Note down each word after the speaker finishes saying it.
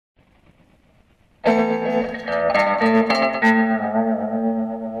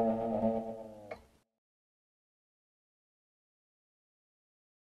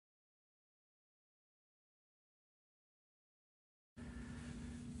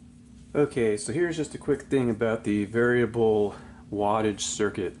Okay, so here's just a quick thing about the variable wattage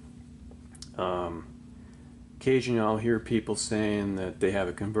circuit. Um, Occasionally I'll hear people saying that they have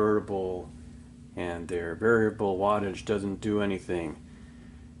a convertible and their variable wattage doesn't do anything.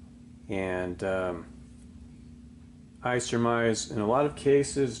 And I surmise in a lot of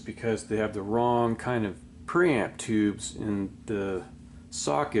cases because they have the wrong kind of preamp tubes in the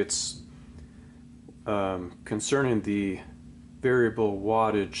sockets concerning the variable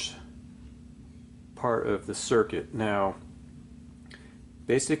wattage part of the circuit. Now,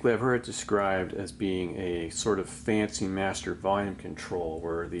 basically I've heard it described as being a sort of fancy master volume control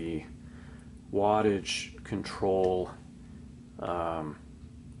where the wattage control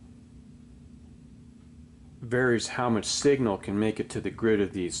varies how much signal can make it to the grid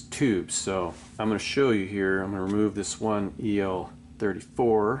of these tubes. So I'm going to show you here. I'm going to remove this one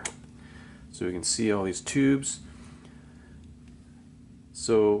EL34 so we can see all these tubes.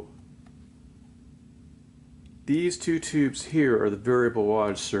 So these two tubes here are the variable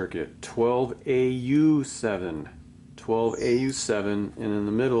wattage circuit, 12AU7, 12AU7, and in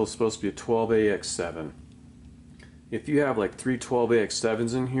the middle is supposed to be a 12AX7. If you have like three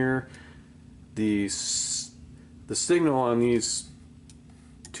 12AX7s in here, the signal on these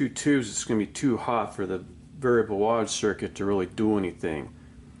two tubes is going to be too hot for the variable wattage circuit to really do anything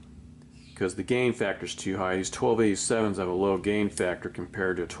because the gain factor is too high. These 12AU7s have a low gain factor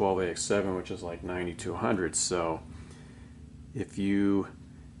compared to a 12AX7, which is like 9200. So if you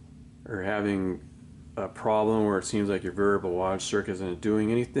are having a problem where it seems like your variable wattage circuit isn't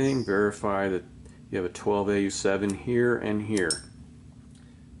doing anything, verify that you have a 12AU7 here and here.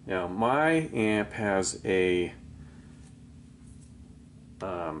 Now my amp has a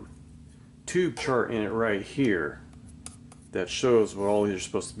tube chart in it right here that shows what all these are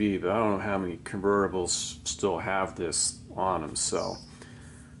supposed to be, but I don't know how many convertibles still have this on them. So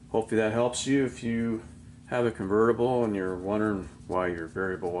hopefully that helps you if you have a convertible and you're wondering why your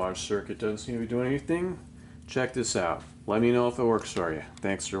variable wattage circuit doesn't seem to be doing anything. Check this out. Let me know if it works for you.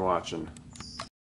 Thanks for watching.